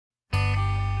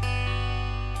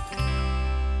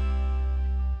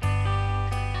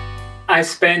I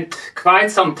spent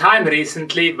quite some time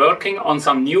recently working on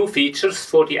some new features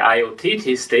for the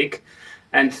IoTT Stick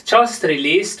and just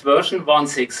released version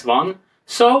 1.6.1,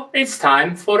 so it's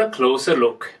time for a closer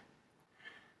look.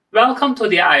 Welcome to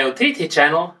the IoTT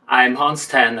channel, I'm Hans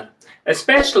Tanner. A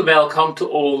special welcome to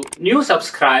all new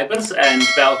subscribers and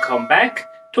welcome back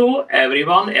to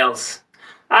everyone else.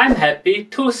 I'm happy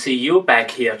to see you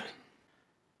back here.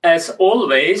 As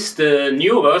always, the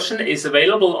new version is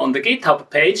available on the GitHub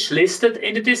page listed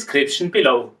in the description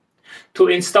below. To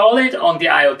install it on the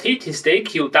IoTT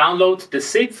stick, you download the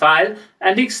zip file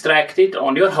and extract it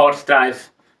on your hard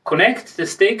drive. Connect the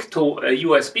stick to a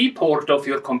USB port of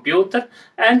your computer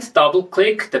and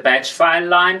double-click the batch file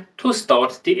line to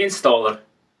start the installer.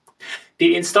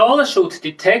 The installer should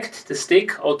detect the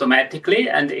stick automatically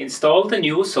and install the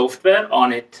new software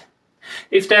on it.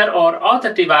 If there are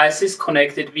other devices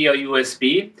connected via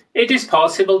USB, it is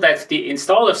possible that the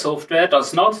installer software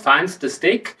does not find the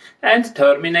stick and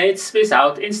terminates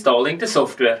without installing the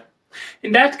software.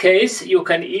 In that case, you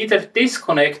can either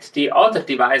disconnect the other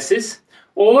devices,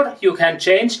 or you can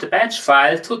change the batch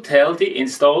file to tell the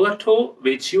installer to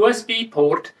which USB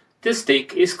port the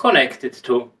stick is connected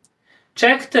to.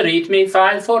 Check the README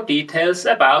file for details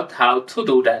about how to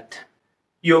do that.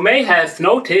 You may have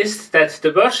noticed that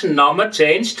the version number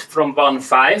changed from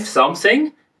 1.5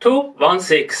 something to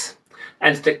 1.6,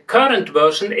 and the current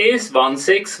version is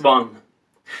 1.6.1.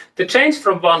 The change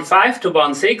from 1.5 to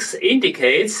 1.6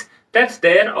 indicates that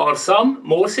there are some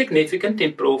more significant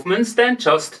improvements than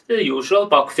just the usual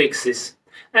bug fixes.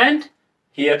 And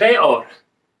here they are.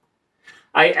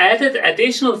 I added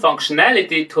additional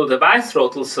functionality to the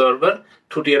WiThrottle server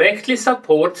to directly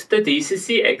support the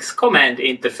DCC X command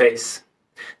interface.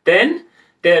 Then,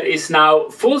 there is now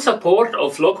full support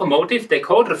of locomotive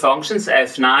decoder functions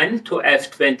F9 to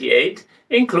F28,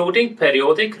 including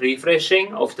periodic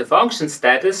refreshing of the function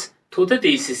status to the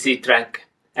DCC track.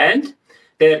 And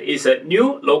there is a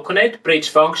new Loconet bridge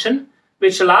function,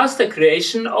 which allows the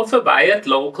creation of a wired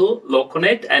local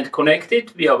Loconet and connect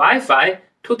it via Wi-Fi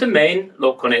to the main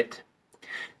Loconet.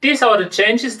 These are the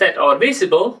changes that are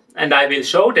visible, and I will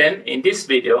show them in this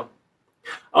video.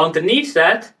 Underneath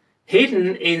that,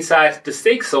 hidden inside the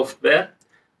stick software,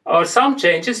 are some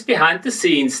changes behind the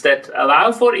scenes that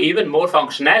allow for even more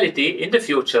functionality in the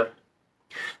future.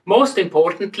 Most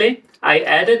importantly, I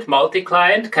added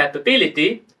multi-client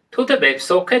capability to the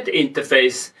WebSocket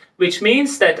interface, which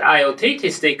means that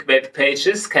IoTT Stick web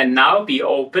pages can now be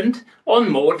opened on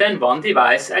more than one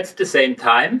device at the same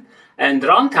time, and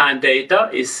runtime data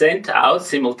is sent out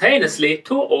simultaneously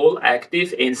to all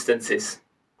active instances.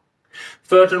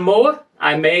 Furthermore,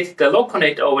 I made the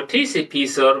Loconet over TCP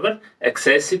server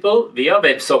accessible via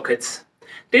WebSockets.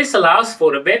 This allows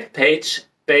for a web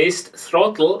page-based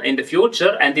throttle in the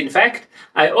future, and in fact,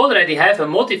 I already have a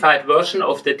modified version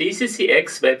of the DCC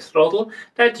EX WiThrottle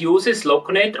that uses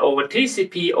Loconet over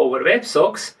TCP over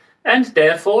WebSockets and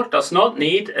therefore does not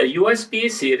need a USB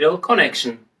serial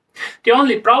connection. The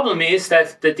only problem is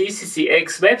that the DCC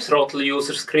EX WiThrottle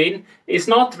user screen is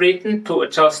not written to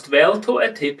adjust well to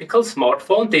a typical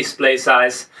smartphone display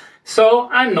size, so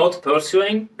I'm not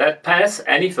pursuing that path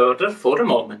any further for the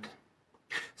moment.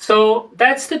 So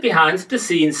that's the behind the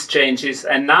scenes changes,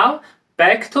 and now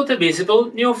back to the visible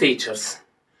new features.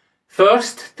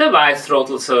 First, the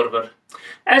WiThrottle server.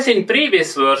 As in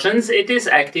previous versions, it is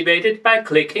activated by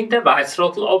clicking the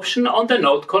WiThrottle option on the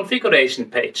node configuration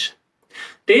page.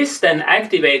 This then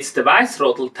activates the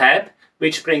WiThrottle tab,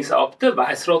 which brings up the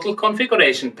WiThrottle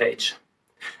configuration page.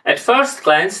 At first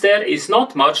glance, there is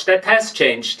not much that has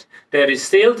changed. There is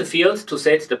still the field to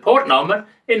set the port number.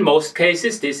 In most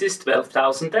cases, this is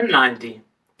 12090.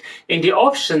 In the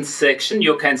options section,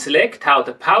 you can select how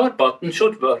the power button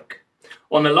should work.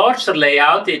 On a larger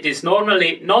layout, it is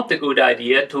normally not a good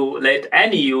idea to let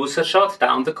any user shut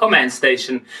down the command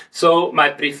station, so my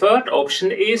preferred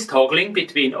option is toggling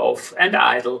between off and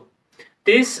idle.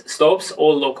 This stops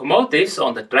all locomotives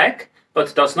on the track,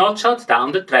 but does not shut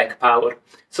down the track power,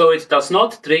 so it does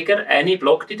not trigger any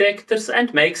block detectors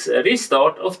and makes a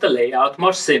restart of the layout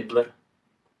much simpler.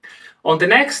 On the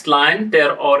next line,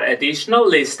 there are additional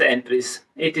list entries.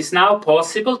 It is now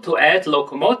possible to add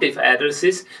locomotive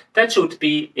addresses that should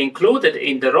be included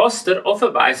in the roster of a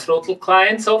WiThrottle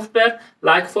client software,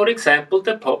 like for example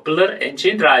the popular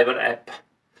Engine Driver app.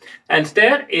 And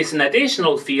there is an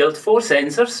additional field for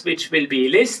sensors which will be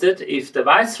listed if the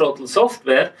WiThrottle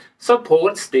software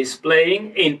supports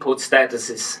displaying input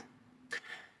statuses.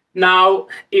 Now,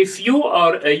 if you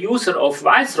are a user of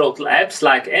WiThrottle apps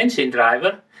like Engine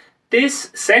Driver,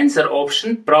 this sensor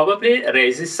option probably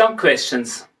raises some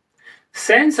questions.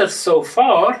 Sensors so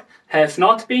far have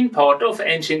not been part of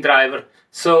Engine Driver,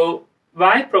 so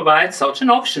why provide such an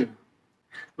option?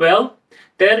 Well,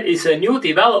 there is a new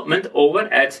development over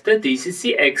at the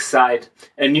DCC EX side,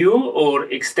 a new or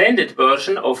extended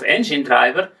version of Engine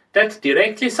Driver that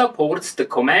directly supports the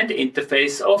command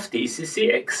interface of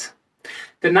DCC EX.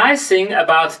 The nice thing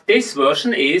about this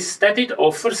version is that it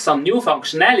offers some new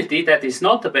functionality that is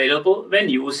not available when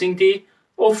using the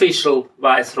official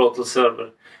WiThrottle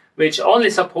server, which only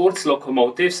supports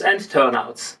locomotives and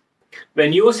turnouts.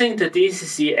 When using the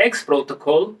DCC EX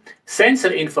protocol,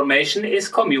 sensor information is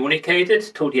communicated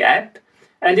to the app,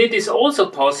 and it is also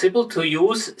possible to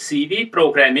use CV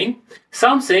programming,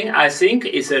 something I think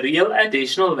is a real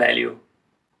additional value.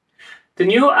 The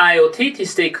new IoTT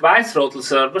Stick WiThrottle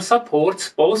server supports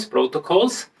both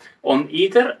protocols on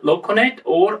either Loconet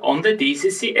or on the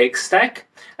DCC EX stack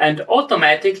and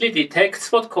automatically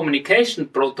detects what communication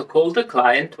protocol the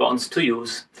client wants to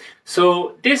use.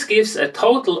 So this gives a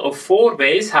total of 4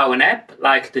 ways how an app,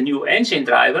 like the new Engine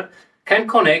Driver, can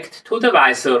connect to the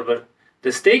WI server.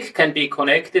 The stick can be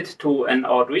connected to an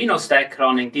Arduino stack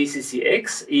running DCC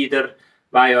EX, either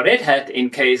via Red Hat in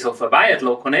case of a wired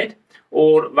Loconet,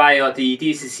 or via the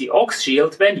DCC AUX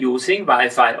Shield when using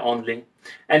Wi-Fi only.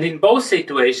 And in both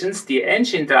situations, the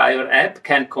Engine Driver app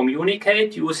can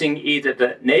communicate using either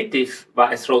the native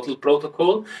WiThrottle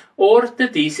protocol or the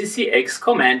DCC EX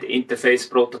command interface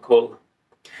protocol.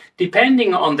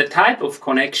 Depending on the type of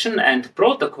connection and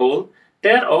protocol,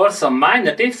 there are some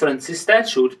minor differences that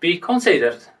should be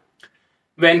considered.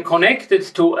 When connected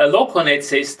to a Loconet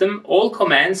system, all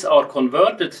commands are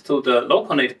converted to the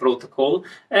Loconet protocol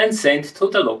and sent to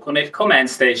the Loconet command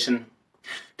station.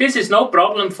 This is no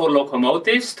problem for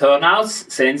locomotives, turnouts,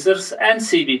 sensors and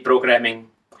CV programming.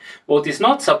 What is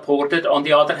not supported, on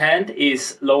the other hand,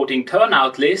 is loading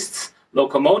turnout lists,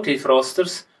 locomotive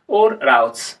rosters or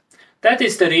routes. That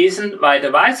is the reason why the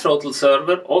WiThrottle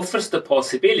server offers the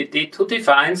possibility to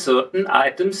define certain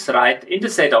items right in the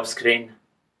setup screen.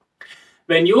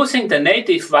 When using the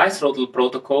native WiThrottle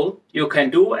protocol, you can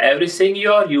do everything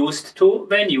you are used to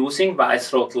when using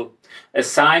WiThrottle,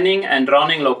 assigning and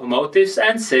running locomotives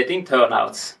and setting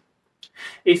turnouts.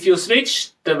 If you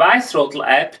switch the WiThrottle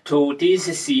app to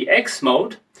DCC EX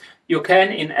mode, you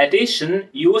can in addition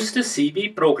use the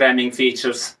CV programming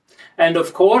features. And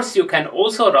of course you can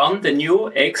also run the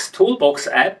new X Toolbox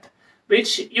app,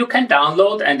 which you can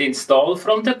download and install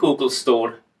from the Google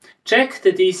Store. Check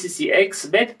the DCC EX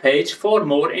webpage for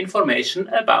more information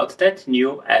about that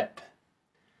new app.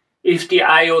 If the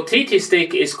IoTT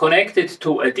stick is connected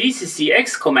to a DCC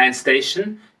EX command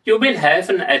station, you will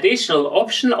have an additional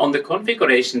option on the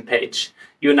configuration page.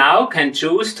 You now can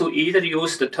choose to either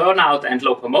use the turnout and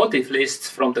locomotive lists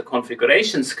from the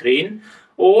configuration screen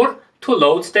or to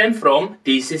load them from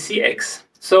DCC EX.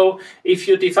 So, if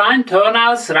you define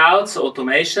turnouts, routes,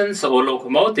 automations or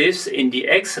locomotives in the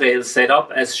X-Rail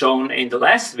setup as shown in the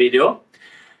last video,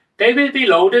 they will be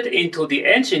loaded into the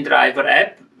Engine Driver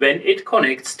app when it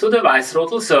connects to the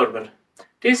WiThrottle server.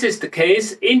 This is the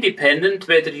case independent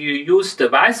whether you use the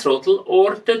WiThrottle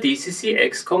or the DCC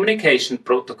EX communication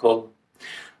protocol.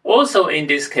 Also in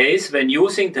this case, when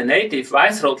using the native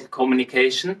WiThrottle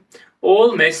communication,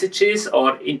 all messages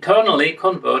are internally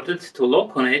converted to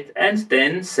Loconet and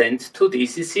then sent to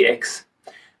DCC EX.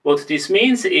 What this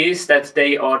means is that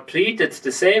they are treated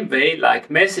the same way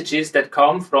like messages that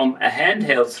come from a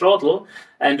handheld throttle,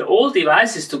 and all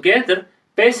devices together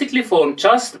basically form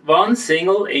just one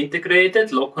single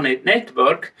integrated Loconet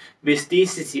network with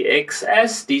DCC EX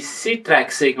as DCC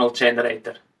track signal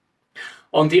generator.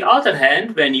 On the other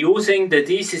hand, when using the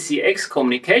DCC EX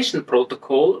communication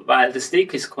protocol while the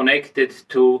stick is connected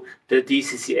to the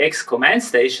DCC EX command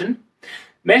station,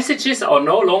 messages are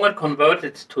no longer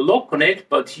converted to Loconet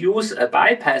but use a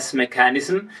bypass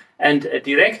mechanism, and a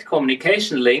direct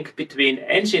communication link between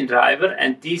Engine Driver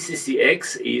and DCC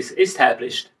EX is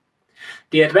established.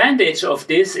 The advantage of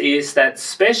this is that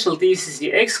special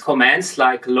DCC EX commands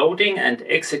like loading and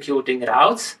executing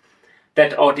routes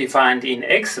that are defined in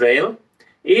X-Rail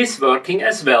is working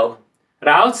as well.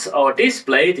 Routes are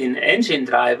displayed in Engine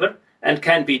Driver and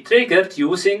can be triggered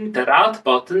using the route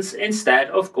buttons instead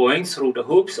of going through the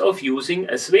hoops of using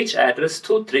a switch address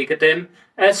to trigger them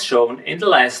as shown in the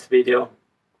last video.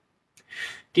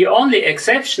 The only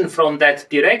exception from that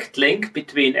direct link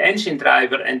between Engine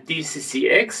Driver and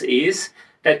DCC EX is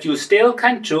that you still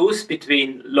can choose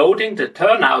between loading the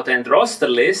turnout and roster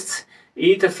lists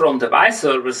either from the WI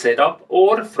server setup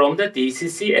or from the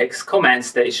DCC EX command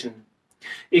station.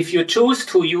 If you choose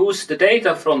to use the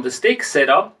data from the stick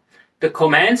setup, The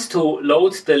commands to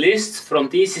load the lists from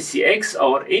DCCX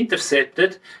are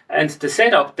intercepted and the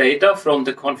setup data from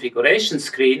the configuration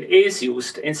screen is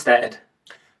used instead.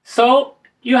 So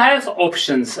you have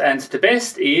options, and the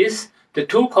best is the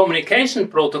two communication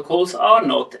protocols are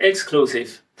not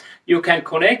exclusive. You can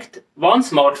connect one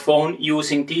smartphone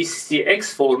using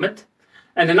DCCX format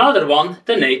and another one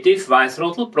the native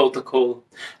WiThrottle protocol,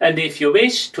 and if you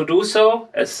wish to do so,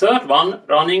 a third one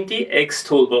running the X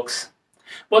toolbox.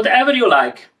 Whatever you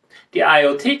like, the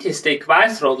IoTT Stick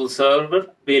WiThrottle Server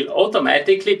will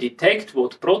automatically detect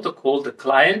what protocol the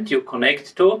client you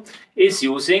connect to is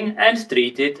using and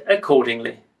treat it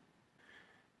accordingly.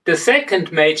 The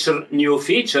second major new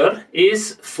feature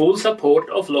is full support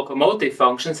of Locomotive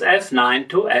functions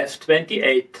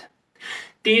F9-F28.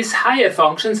 These higher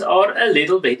functions are a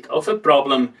little bit of a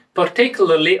problem,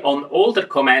 particularly on older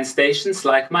command stations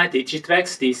like my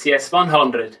Digitrax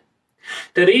DCS100.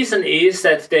 The reason is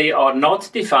that they are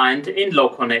not defined in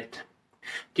Loconet.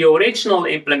 The original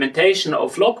implementation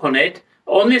of Loconet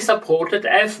only supported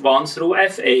F1 through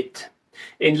F8.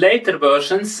 In later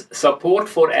versions, support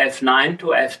for F9 to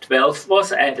F12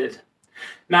 was added.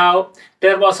 Now,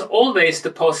 there was always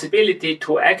the possibility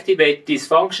to activate these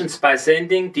functions by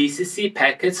sending DCC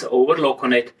packets over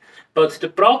Loconet, but the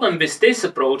problem with this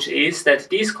approach is that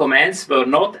these commands were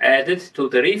not added to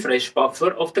the refresh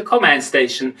buffer of the command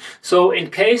station, so in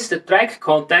case the track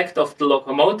contact of the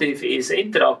locomotive is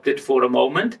interrupted for a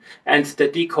moment and the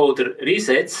decoder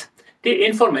resets, the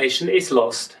information is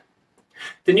lost.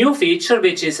 The new feature,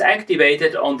 which is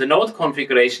activated on the node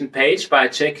configuration page by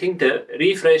checking the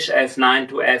refresh F9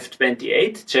 to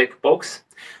F28 checkbox,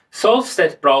 solves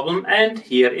that problem, and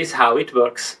here is how it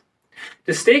works.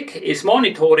 The stick is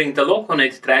monitoring the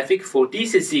Loconet traffic for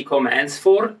DCC commands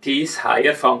for these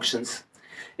higher functions.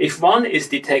 If one is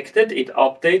detected, it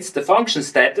updates the function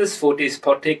status for this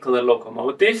particular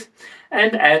locomotive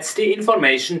and adds the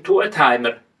information to a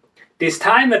timer. This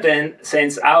timer then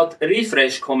sends out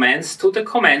refresh commands to the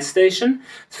command station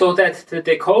so that the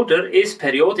decoder is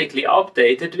periodically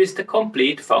updated with the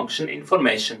complete function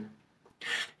information.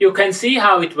 You can see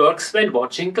how it works when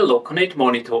watching the Loconet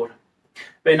monitor.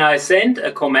 When I send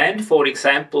a command, for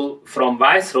example, from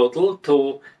WiThrottle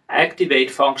to activate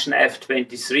function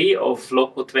F23 of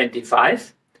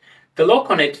Loco25, the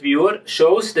Loconet viewer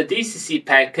shows the DCC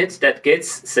packet that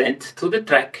gets sent to the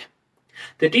track.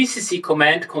 The DCC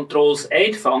command controls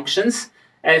 8 functions,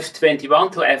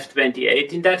 F21 to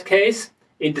F28 in that case,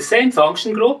 in the same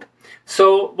function group.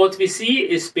 So what we see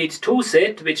is bit 2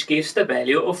 set, which gives the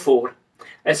value of 4.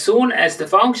 As soon as the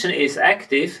function is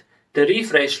active, the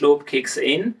refresh loop kicks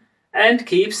in and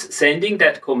keeps sending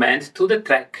that command to the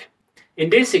track. In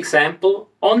this example,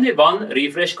 only one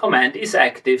refresh command is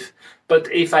active, but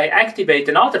if I activate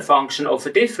another function of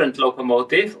a different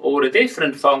locomotive or a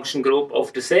different function group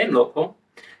of the same loco,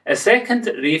 a second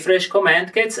refresh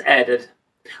command gets added.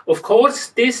 Of course,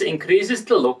 this increases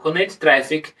the Loconet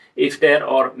traffic if there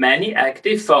are many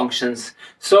active functions,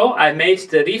 so I made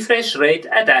the refresh rate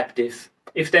adaptive.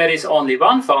 If there is only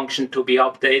one function to be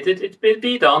updated, it will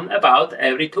be done about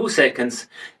every 2 seconds.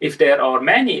 If there are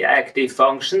many active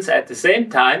functions at the same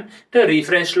time, the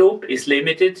refresh loop is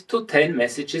limited to 10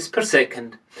 messages per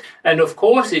second. And of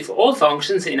course, if all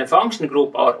functions in a function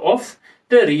group are off,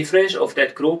 the refresh of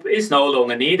that group is no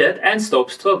longer needed and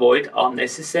stops to avoid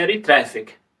unnecessary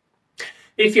traffic.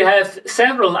 If you have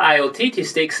several IoTT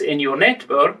sticks in your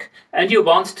network and you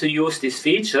want to use this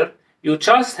feature, you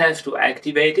just have to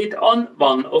activate it on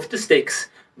one of the sticks.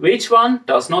 Which one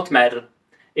does not matter.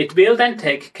 It will then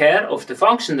take care of the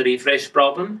function refresh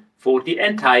problem for the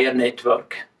entire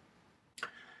network.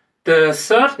 The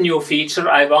third new feature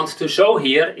I want to show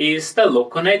here is the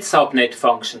Loconet Subnet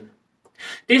function.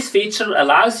 This feature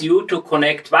allows you to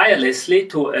connect wirelessly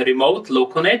to a remote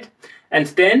Loconet and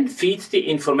then feed the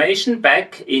information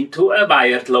back into a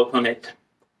wired Loconet.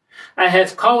 I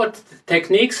have covered the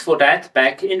techniques for that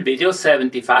back in videos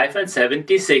 75 and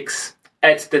 76.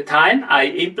 At the time, I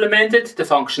implemented the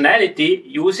functionality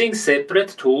using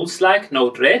separate tools like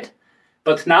Node-RED,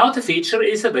 but now the feature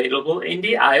is available in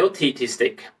the IoTT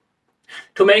stick.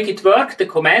 To make it work, the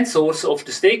command source of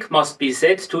the stick must be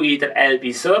set to either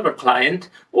LB server client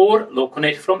or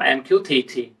Loconet from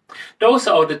MQTT. Those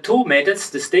are the two methods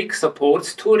the stick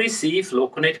supports to receive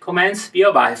Loconet commands via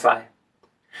Wi-Fi.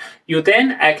 You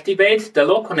then activate the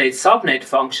Loconet Subnet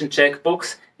function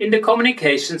checkbox in the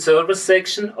communication server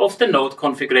section of the node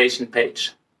configuration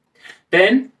page.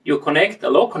 Then you connect the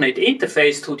Loconet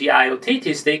interface to the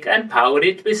IoTT stick and power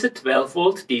it with a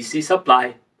 12-volt DC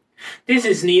supply. This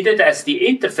is needed as the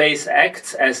interface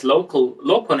acts as local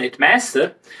Loconet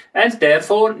master and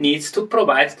therefore needs to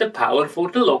provide the power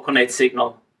for the Loconet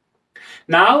signal.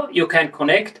 Now you can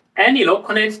connect any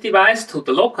Loconet device to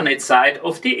the Loconet side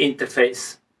of the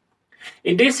interface.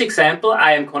 In this example,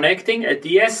 I am connecting a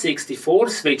DS64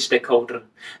 switch decoder.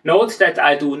 Note that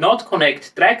I do not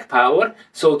connect track power,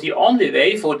 so the only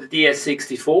way for the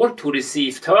DS64 to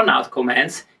receive turnout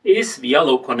commands is via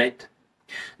Loconet.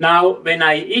 Now, when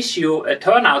I issue a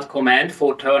turnout command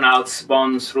for turnouts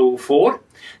 1 through 4,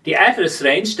 the address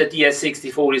range the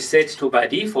DS64 is set to by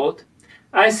default,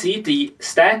 I see the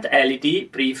stat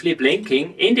LED briefly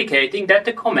blinking, indicating that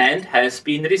the command has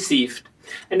been received.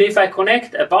 And if I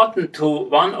connect a button to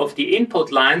one of the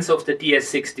input lines of the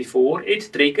DS64,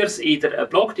 it triggers either a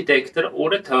block detector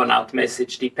or a turnout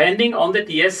message, depending on the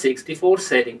DS64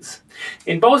 settings.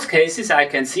 In both cases, I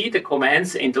can see the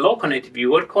commands in the Loconet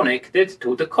viewer connected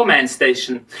to the command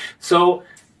station. So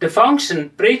the function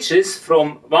bridges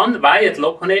from one wired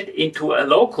Loconet into a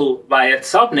local wired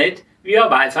subnet via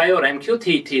Wi-Fi or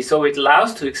MQTT, so it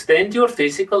allows to extend your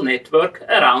physical network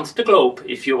around the globe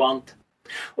if you want.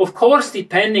 Of course,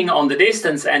 depending on the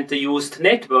distance and the used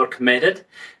network method,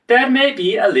 there may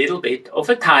be a little bit of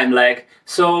a time lag,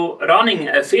 so running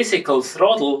a physical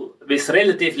throttle with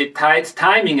relatively tight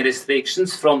timing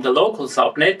restrictions from the local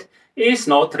subnet is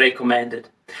not recommended.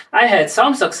 I had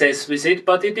some success with it,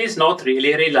 but it is not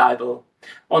really reliable.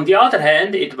 On the other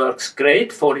hand, it works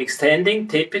great for extending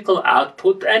typical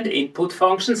output and input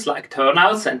functions like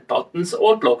turnouts and buttons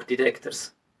or block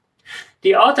detectors.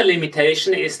 The other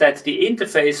limitation is that the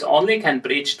interface only can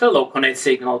bridge the Loconet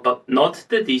signal, but not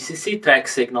the DCC track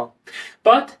signal.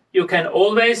 But you can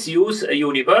always use a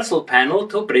universal panel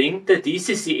to bring the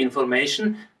DCC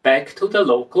information back to the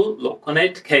local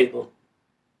Loconet cable.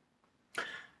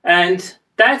 And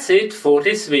that's it for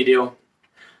this video.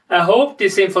 I hope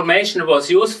this information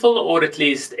was useful or at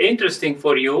least interesting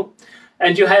for you,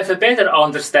 and you have a better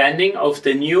understanding of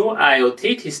the new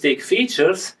IoTT Stick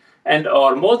features and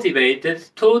are motivated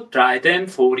to try them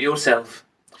for yourself.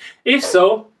 If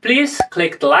so, please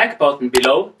click the like button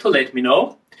below to let me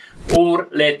know, or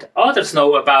let others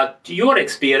know about your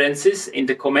experiences in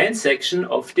the comment section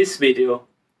of this video.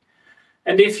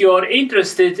 And if you are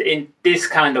interested in this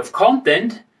kind of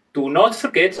content, do not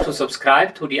forget to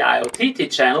subscribe to the IoTT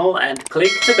channel and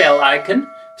click the bell icon,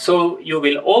 so you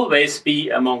will always be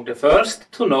among the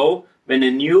first to know when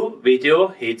a new video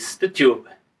hits the tube.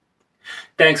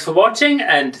 Thanks for watching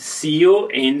and see you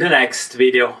in the next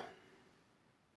video.